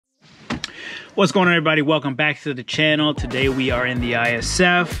What's going on, everybody? Welcome back to the channel. Today we are in the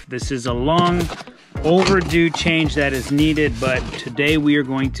ISF. This is a long overdue change that is needed, but today we are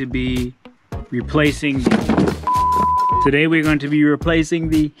going to be replacing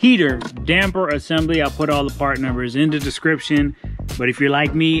the heater damper assembly. I'll put all the part numbers in the description, but if you're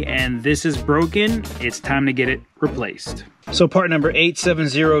like me and this is broken, it's time to get it replaced. So part number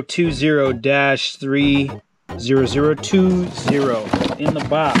 87020-30020 in the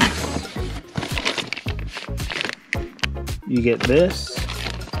box. You get this,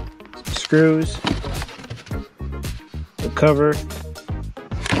 some screws, the cover.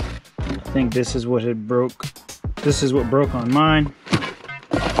 I think this is what it broke. This is what broke on mine.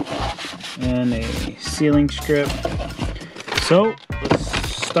 And a sealing strip. So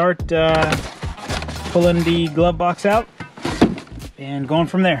let's start pulling the glove box out and going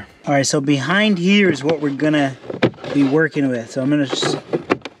from there. All right, so behind here is what we're gonna be working with. So I'm gonna just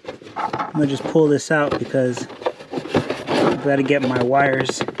pull this out because I've got to get my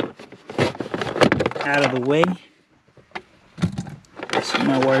wires out of the way. So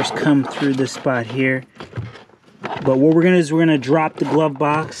my wires come through this spot here. But what we're gonna do is we're gonna drop the glove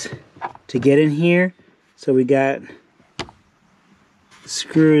box to get in here. So we got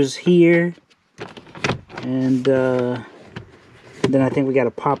screws here, and then I think we got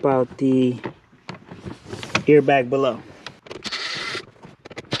to pop out the airbag below.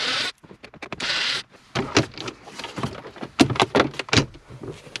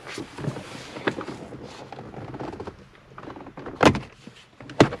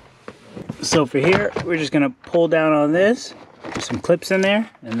 So for here, we're just gonna pull down on this. There's some clips in there,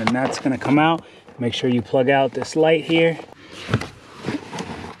 and then that's gonna come out. Make sure you plug out this light here.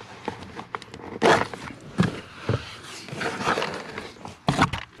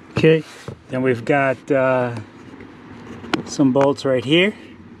 Okay, then we've got some bolts right here.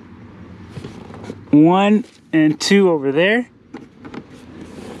 1 and 2 over there.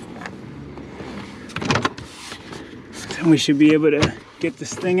 And we should be able to get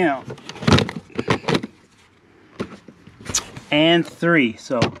this thing out. And 3.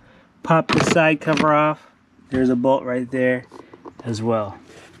 So pop the side cover off. There's a bolt right there as well.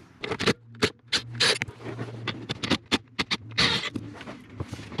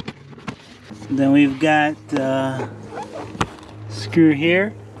 Then we've got a screw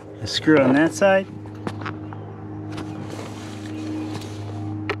here, a screw on that side.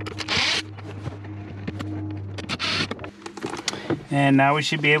 And now we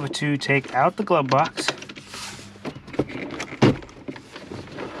should be able to take out the glove box.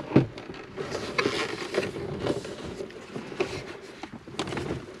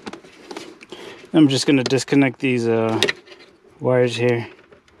 I'm just going to disconnect these wires here.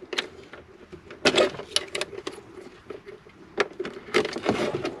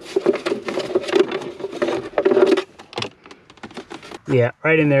 Yeah,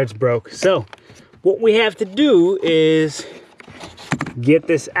 right in there it's broke. So what we have to do is get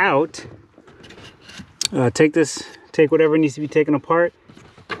this out. Take whatever needs to be taken apart,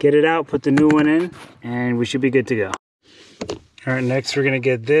 get it out, put the new one in, and we should be good to go. All right, next we're gonna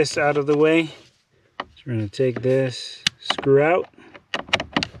get this out of the way. So we're gonna take this screw out.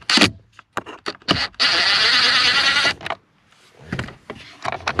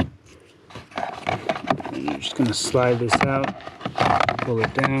 And you're just gonna slide this out, pull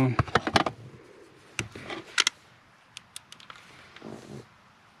it down.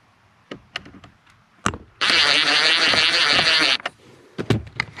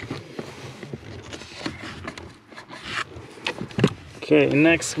 Okay,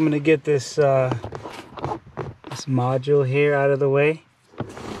 next I'm gonna get this this module here out of the way.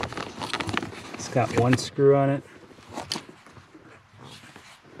 It's got 1 screw on it.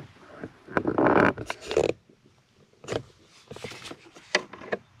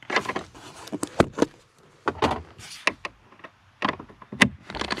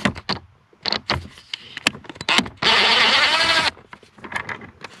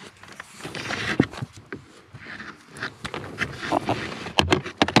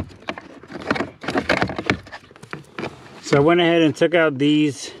 So I went ahead and took out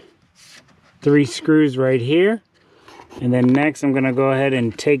these 3 screws right here. And then next I'm gonna go ahead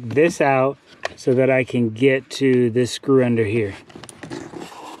and take this out so that I can get to this screw under here.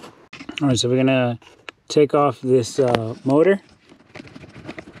 All right, so we're gonna take off this motor.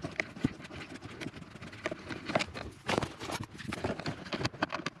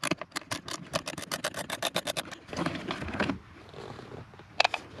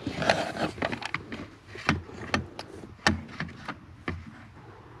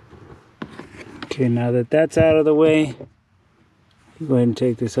 Okay, now that that's out of the way, Go ahead and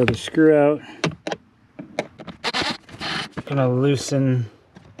take this other screw out. Gonna loosen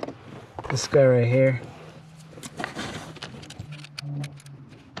this guy right here.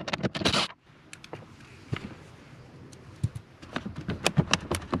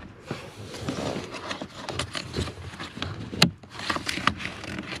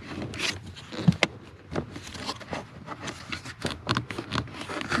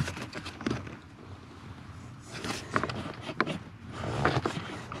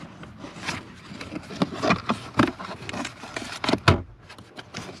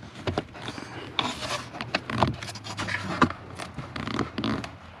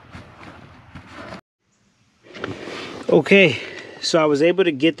 Okay, so I was able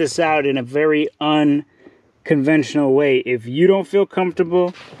to get this out in a very unconventional way. If you don't feel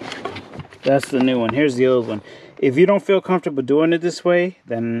comfortable, that's the new one. Here's the old one. If you don't feel comfortable doing it this way,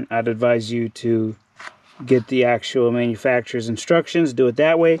 then I'd advise you to get the actual manufacturer's instructions, do it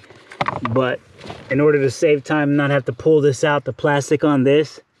that way. But in order to save time and not have to pull this out, the plastic on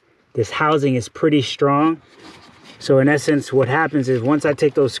this housing is pretty strong. So in essence, what happens is once I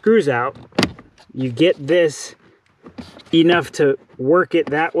take those screws out, you get this enough to work it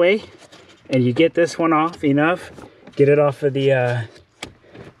that way, and you get this one off enough, get it off of the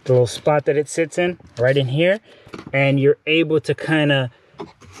little spot that it sits in right in here, and you're able to kind of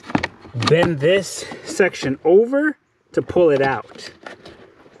bend this section over to pull it out.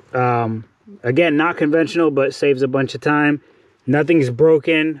 Again, not conventional, but saves a bunch of time. Nothing's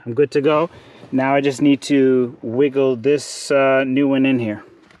broken. I'm good to go. Now I just need to wiggle this new one in here.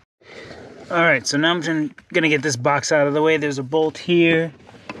 Alright, so now I'm gonna get this box out of the way. There's a bolt here,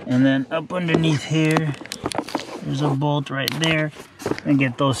 and then up underneath here, there's a bolt right there, and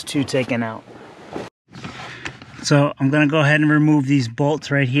get those two taken out. So I'm gonna go ahead and remove these bolts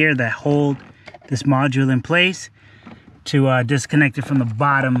right here that hold this module in place to disconnect it from the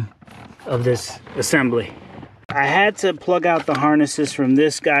bottom of this assembly. I had to plug out the harnesses from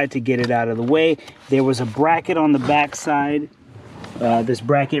this guy to get it out of the way. There was a bracket on the back side, this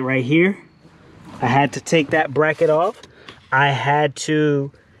bracket right here. I had to take that bracket off. I had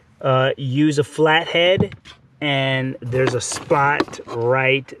to use a flathead, and there's a spot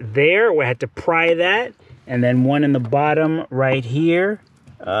right there where I had to pry that, and then one in the bottom right here,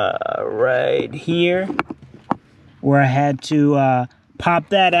 where I had to pop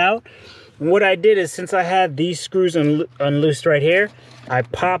that out. And what I did is, since I had these screws unloosed right here, I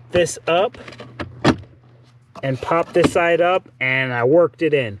popped this up and popped this side up, and I worked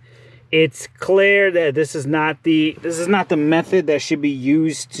it in. It's clear that this is not the method that should be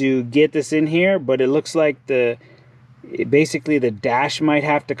used to get this in here, but it looks like basically the dash might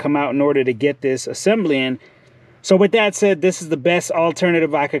have to come out in order to get this assembly in. So with that said, this is the best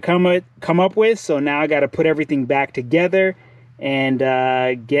alternative I could come up with. So now I got to put everything back together and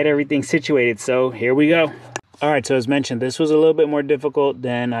get everything situated. So here we go. All right, so as mentioned, this was a little bit more difficult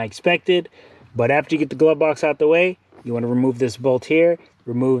than I expected, but after you get the glove box out the way, you want to remove this bolt here,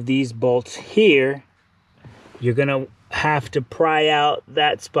 remove these bolts here. You're gonna have to pry out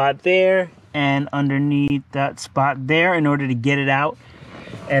that spot there and underneath that spot there in order to get it out.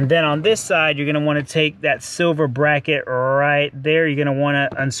 And then on this side, you're gonna want to take that silver bracket right there. You're gonna want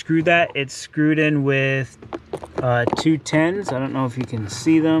to unscrew that. It's screwed in with 2 10s. I don't know if you can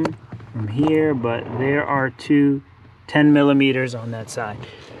see them from here, but there are 2 10 millimeters on that side.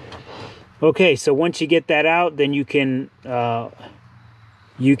 Okay, so once you get that out, then you can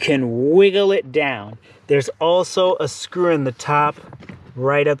wiggle it down. There's also a screw in the top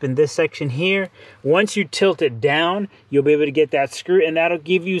right up in this section here. Once you tilt it down, you'll be able to get that screw, and that'll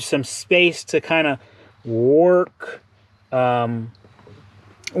give you some space to kind of work to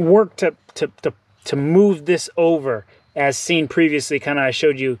move this over, as seen previously. Kind of I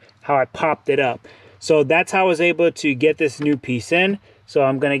showed you how I popped it up. So that's how I was able to get this new piece in. So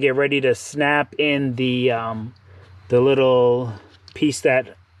I'm gonna get ready to snap in the little piece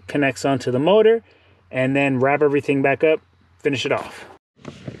that connects onto the motor, and then wrap everything back up, finish it off.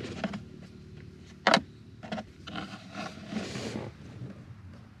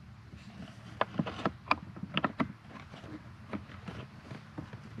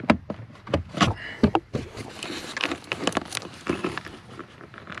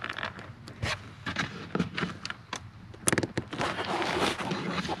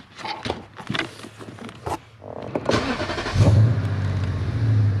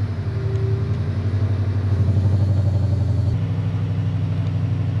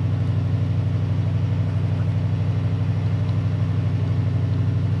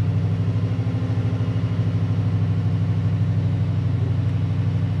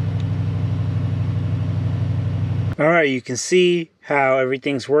 All right, you can see how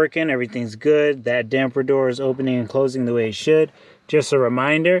everything's working, everything's good. That damper door is opening and closing the way it should. Just a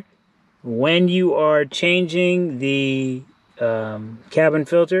reminder, when you are changing the cabin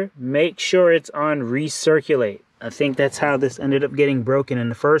filter, make sure it's on recirculate. I think that's how this ended up getting broken in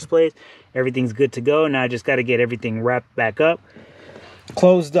the first place. Everything's good to go. Now I just got to get everything wrapped back up,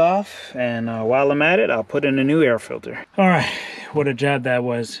 closed off, and while I'm at it, I'll put in a new air filter. All right, what a job that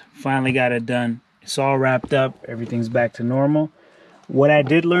was. Finally got it done. It's all wrapped up. Everything's back to normal. What I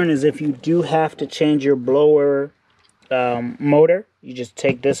did learn is if you do have to change your blower motor, you just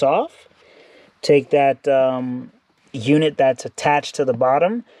take this off. Take that unit that's attached to the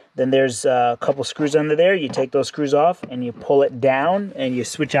bottom. Then there's a couple screws under there. You take those screws off and you pull it down and you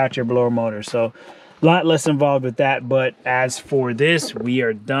switch out your blower motor. So a lot less involved with that. But as for this, we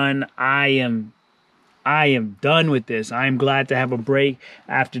are done. I am done with this. I am glad to have a break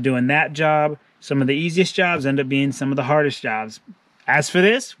after doing that job. Some of the easiest jobs end up being some of the hardest jobs. As for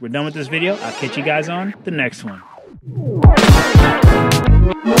this, we're done with this video. I'll catch you guys on the next one.